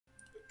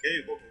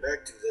Okay, welcome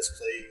back to Let's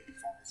Play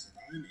Final Fantasy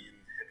 9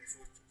 and happy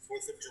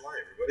 4th of July,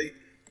 everybody.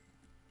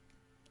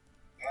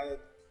 Gotta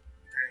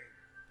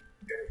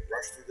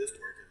rush through this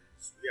part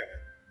because we have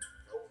a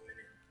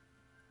 12-minute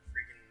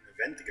freaking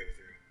event to go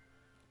through.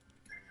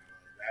 Kind of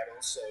a lot of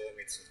battle, so it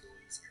makes it a little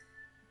easier.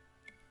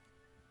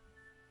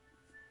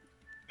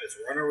 Let's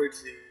run our way to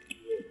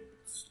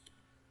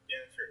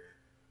yeah,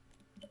 sure.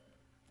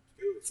 Let's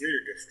go to the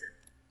theater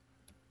district.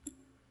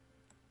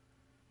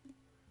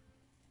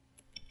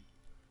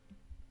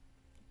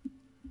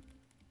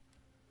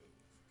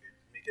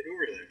 Make it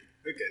over there.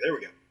 Okay, there we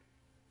go.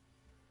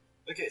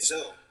 Okay,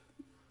 so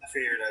I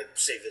figured I'd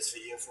save this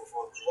video for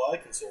 4th of July,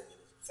 considering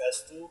it is a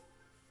festival.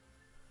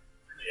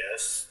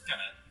 Yes, kind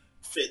of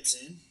fits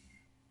in.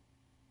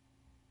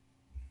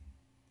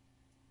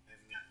 I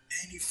haven't got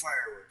any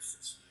fireworks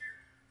this year.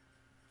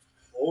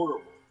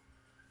 Horrible.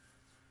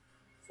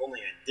 If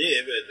only I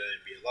did, but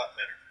it'd be a lot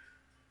better.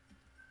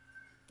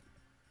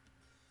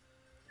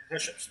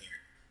 Hush up, Sneaker.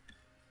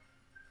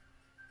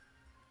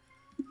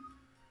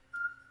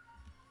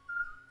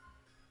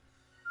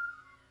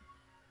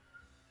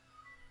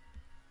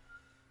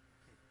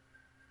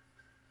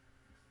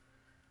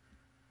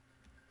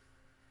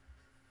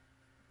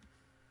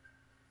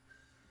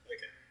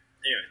 Okay.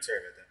 Anyway, sorry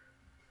about that.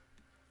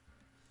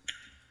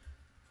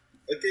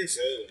 Okay,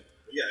 so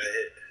we gotta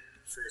hit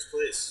first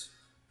place.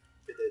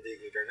 Get that dig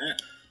with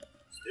Garnet.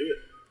 Let's do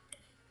it.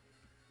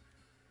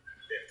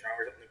 Okay,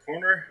 tower's up in the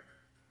corner.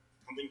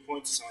 Pumping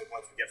points is how many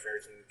points we get for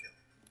everything we kill.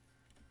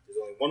 There's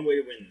only one way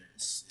to win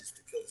this, is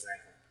to kill this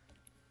animal,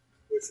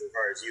 which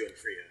requires you and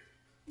Freya.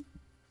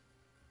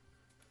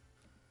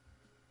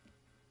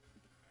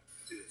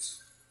 Let's do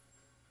this.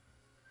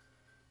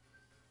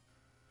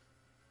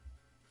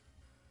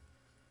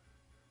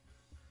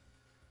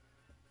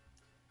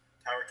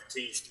 Tower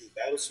continues through the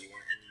battle, so you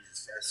want to end these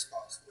as fast as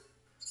possible.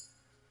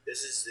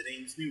 This is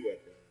Zidane's new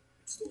weapon.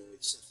 It's the only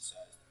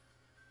synthesized.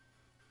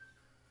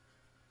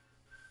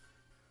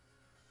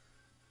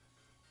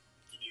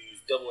 You can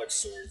use double-edged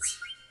swords.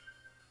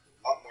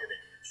 A lot more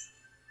damage.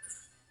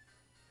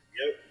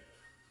 Yep.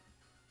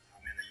 Oh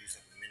man, they used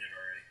up a minute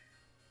already.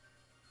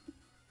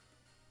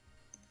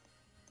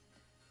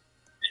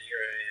 And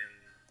here I am.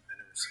 I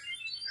never seen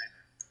a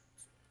timer.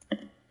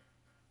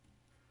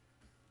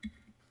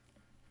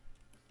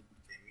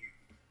 Okay,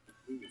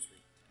 move is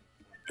weak.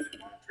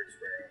 Come on, pretty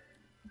square up.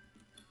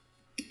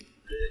 You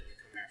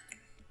come after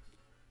me.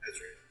 That's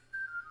right.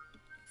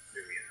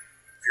 There we go.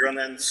 If you're on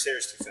the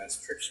stairs too fast,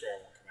 Trick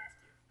Sparrow won't come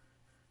after you.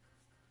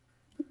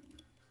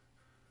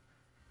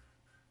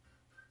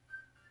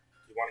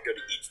 You want to go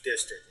to each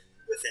district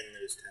within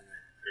those 10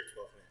 minutes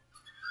or 12 minutes.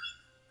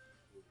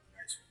 Ooh,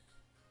 nice one.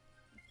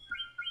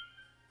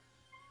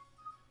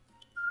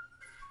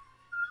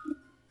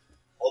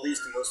 All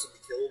these can mostly be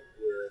killed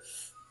with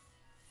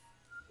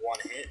one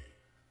hit.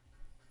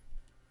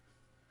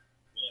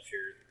 Well, if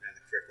you're at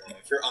the correct level.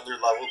 If you're under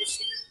level, this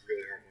is going to be a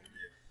really hard one to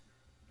do.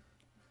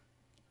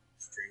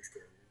 Strange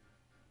girl.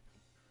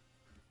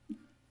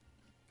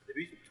 Did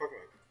we talk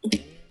about?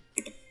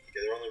 Okay,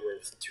 they're only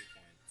worth 2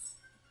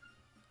 points.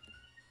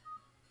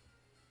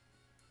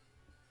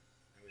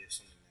 And we have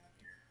something down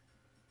here.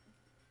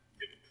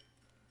 Yep.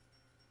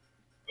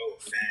 Oh,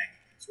 Fang.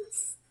 It's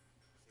worth.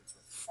 I think it's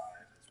worth 5.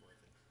 That's worth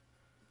it.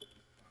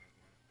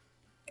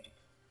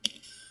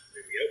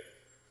 There we go.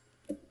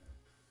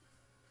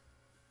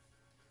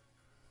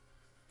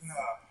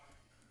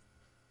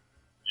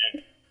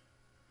 Man,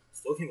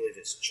 still can't believe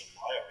it's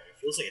July already. It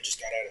feels like I just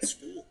got out of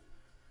school.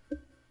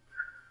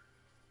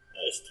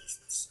 That's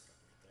decent setup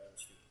right there.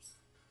 Let's do this.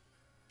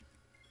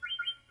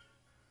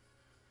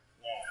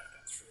 Nah,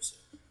 that's for a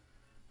second.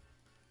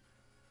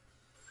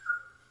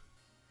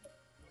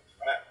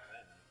 Alright,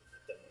 man, I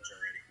hit that much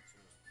already. It's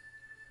almost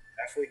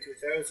halfway to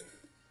 1,000.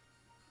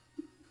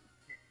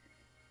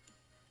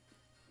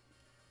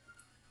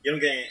 You don't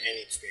get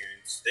any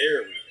experience.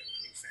 There we go.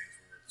 New fangs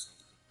were worth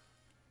something.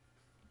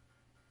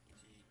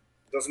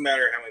 It doesn't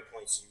matter how many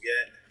points you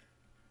get.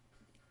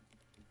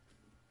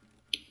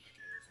 Okay,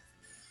 there's nothing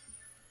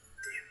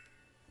there.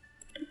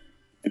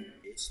 Damn.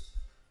 Waste.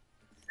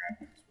 Crap,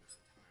 it's waste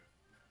of time.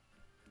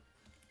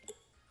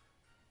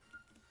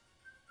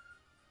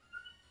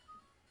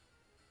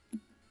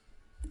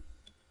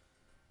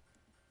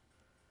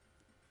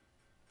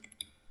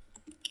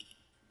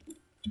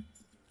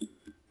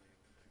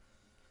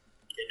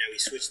 Okay, now we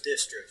switch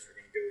districts. We're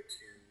gonna go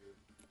to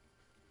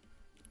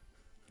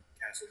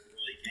Castle.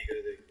 Well, you can't go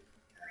to the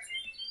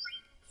castle.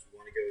 So you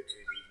want to go to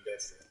the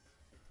industrial.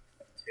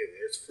 Hey,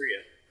 there's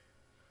Freya.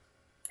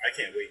 I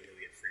can't wait until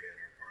we get Freya in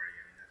our party.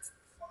 I mean, that's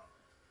fun.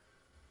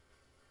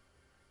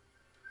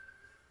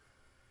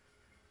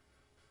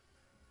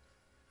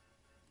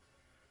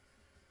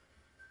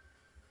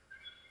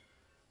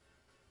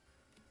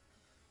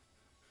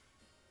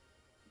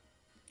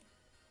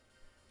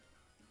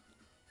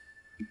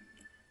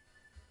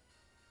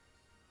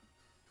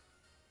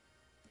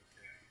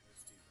 Okay,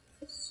 let's do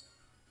this.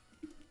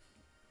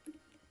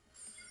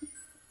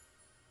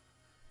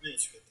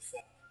 Let's get the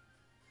fun.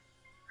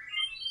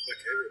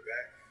 Okay, we're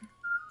back.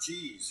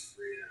 Jeez,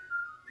 Frida.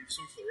 Leave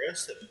some for the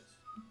rest of us.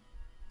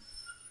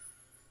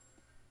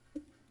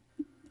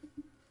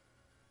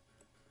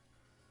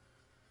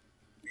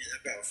 Man,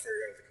 that battle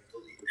started out with a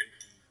completely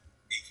empty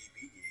AKB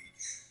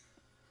gauge.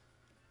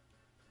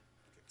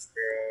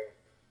 Sparrow,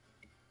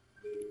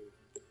 Blue.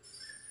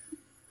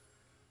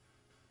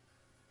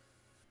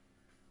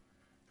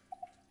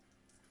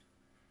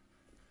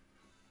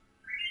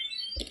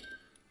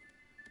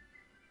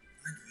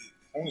 98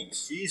 points.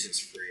 Jesus,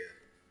 Freya.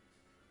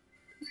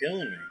 You're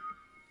killing me.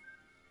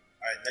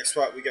 Alright, next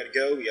spot we gotta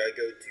go. We gotta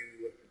go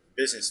to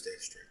Business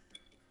District.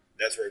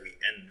 That's where we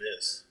end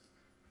this.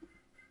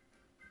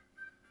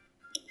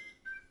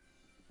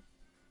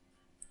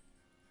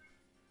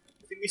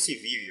 I think we see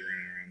Vivi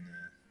running around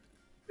the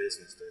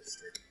Business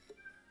District.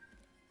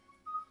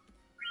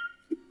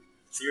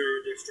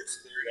 Theater District's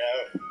cleared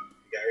out.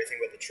 We got everything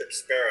but the Trick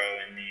Sparrow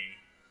and the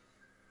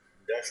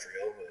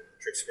Industrial, but the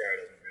Trick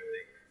Sparrow doesn't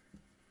really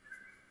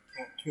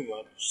count too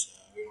much, so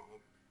we don't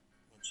have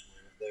much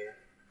land there.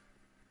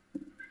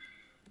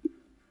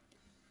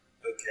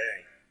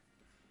 Okay.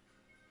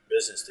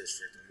 Business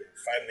District. We got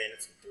 5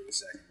 minutes and 30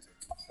 seconds.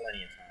 That's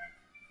plenty of time.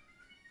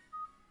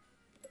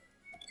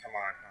 Come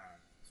on, huh?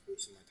 It's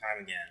wasting my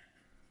time again.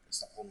 Gotta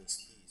stop holding these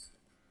keys.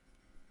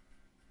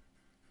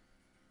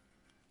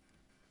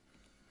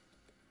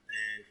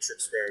 And Trick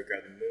Sparrow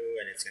got the move,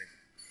 and it's gonna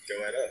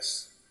go at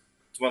us.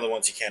 It's one of the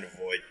ones you can't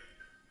avoid.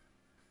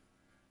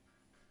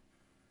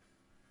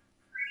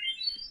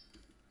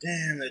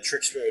 Damn, that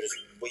Trick Sparrow just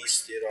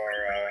wasted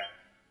our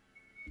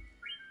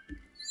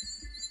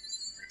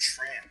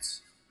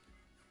trance.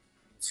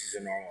 Let's use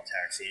a normal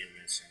attack, so he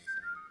didn't miss anything.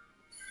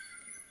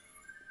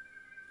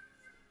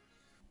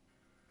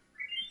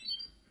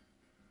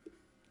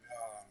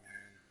 Oh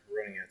man, we're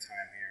running out of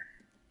time here.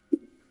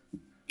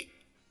 I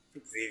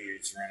think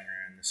Vivi's running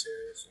around this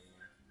area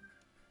somewhere.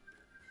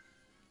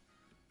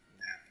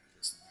 Nah,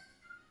 it's not.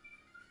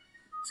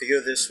 If you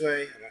go this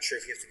way, I'm not sure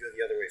if you have to go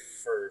the other way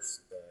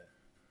first, but.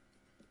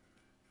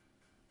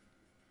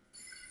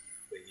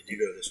 Wait, you do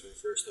go this way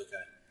first,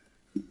 okay.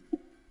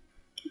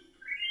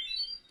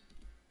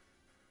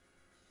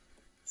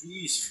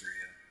 Jeez,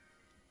 Freya.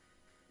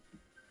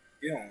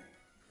 You don't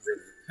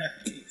really.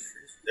 Jeez,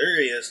 Freya. There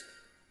he is.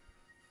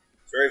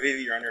 Sorry,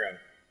 Vivi, you're on your own.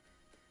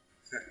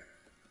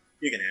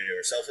 You can handle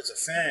yourself, it's a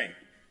fang.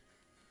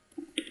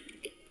 Alright,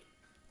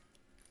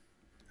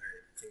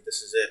 I think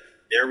this is it.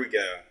 There we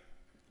go.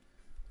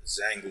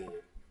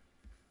 Zangul.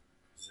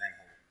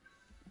 Zanghul.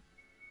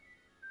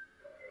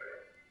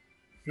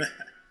 Here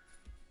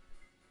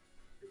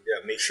we go.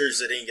 Make sure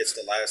Zidane gets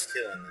the last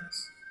kill in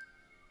this.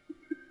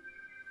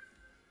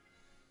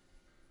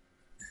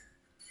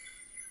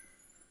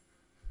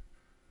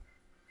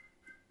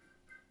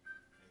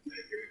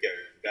 Okay, here we go.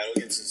 Battle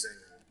against the Zangul.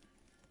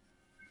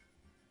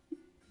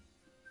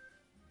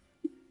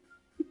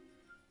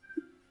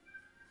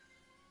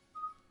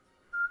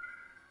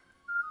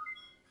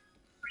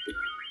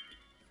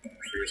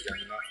 Freya's got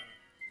nothing.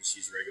 Just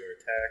use regular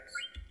attacks.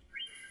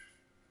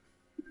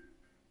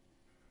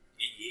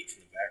 88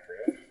 from the back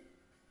row.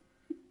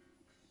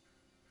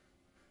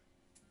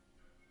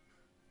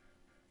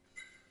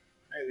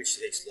 At least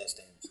she takes less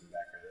damage from the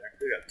back row there.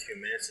 We got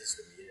 2 minutes, this is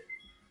gonna be it.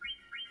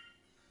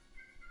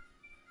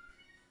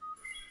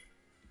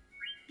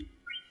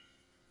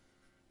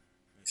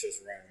 He's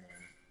just running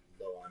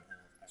low on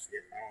health. I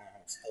forget, I don't know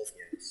how much health he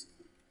has.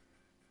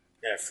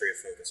 Gotta have Freya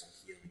focus on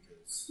healing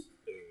because,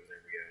 oh,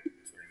 there we go.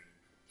 That's what I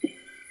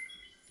mean.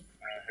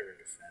 Have her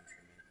defend for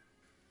a minute.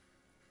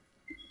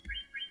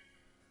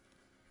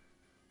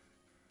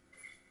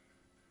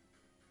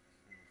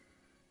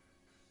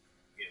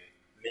 Yeah,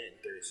 minute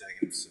and 30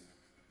 seconds. So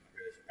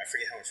really, I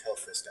forget how much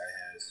health this guy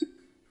has.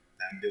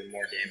 I'm doing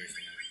more damage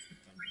than I've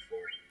done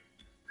before.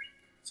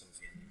 Someone's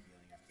getting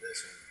healing after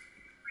this one.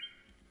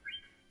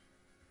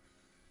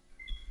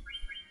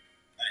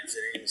 Alright,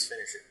 so let's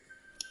finish it.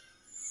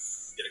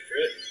 Get a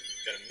crit.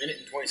 Got a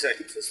minute and 20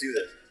 seconds. Let's do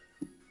this.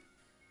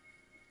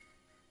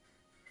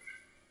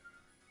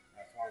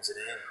 Now, come on,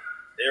 Zidane.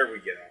 There we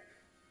go.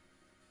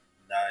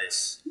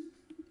 Nice.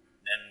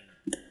 And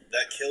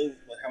that kill,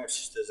 how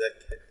much does that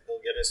kill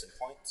get us in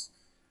points?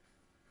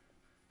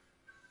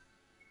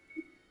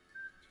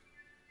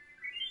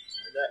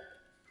 Like that.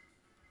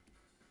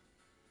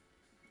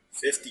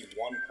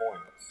 51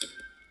 points.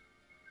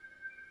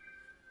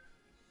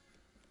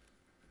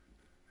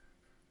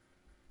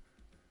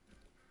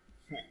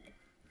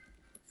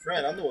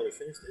 Friend, I'm the one who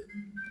finished it.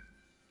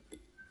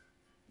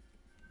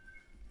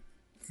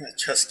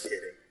 Just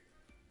kidding.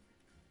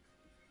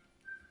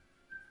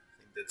 I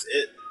think that's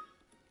it.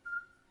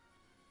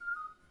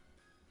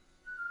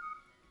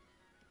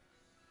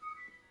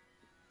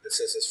 This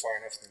says it's far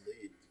enough in the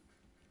lead.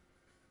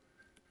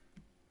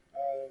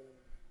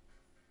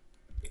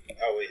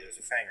 Oh wait, there's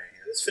a fang right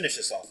here. Let's finish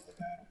this off with the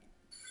battle.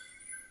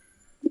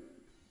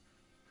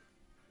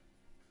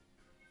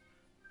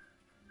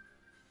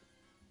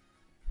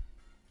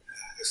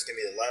 This is gonna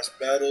be the last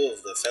battle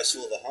of the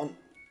Festival of the Hunt.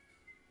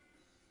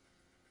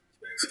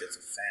 This man gets a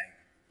fang.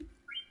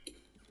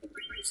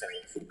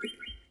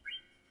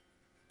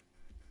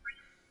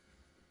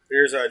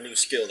 here's our new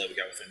skill that we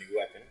got with our new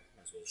weapon.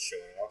 Might as well show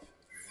it off.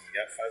 We've only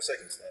got 5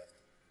 seconds left.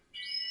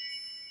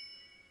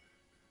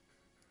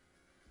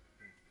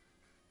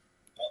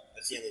 Well,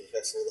 that's the end of the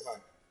Festival of the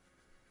Hunt.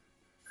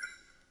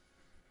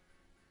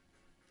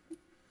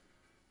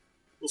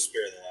 We'll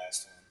spare the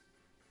last one.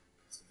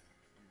 It's not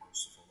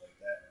merciful like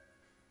that.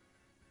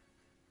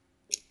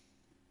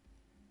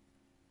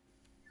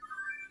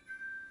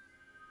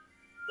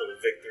 Little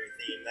victory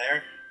theme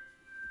there.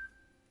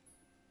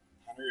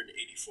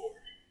 184.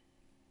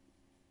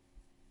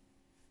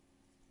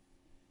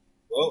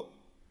 Well,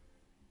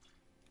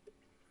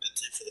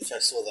 that's it for the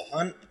Festival of the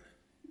Hunt.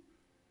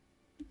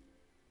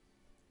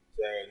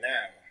 So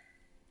now,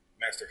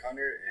 Master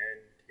Hunter,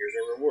 and here's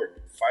our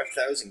reward.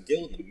 5,000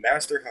 gil in the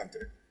Master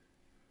Hunter.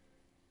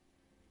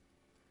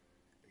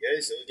 Okay,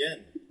 so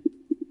again,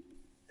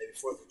 happy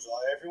 4th of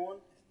July, everyone.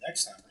 And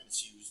next time, we're going to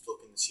see who's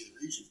looking to see the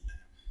regions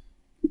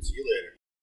now. See you later.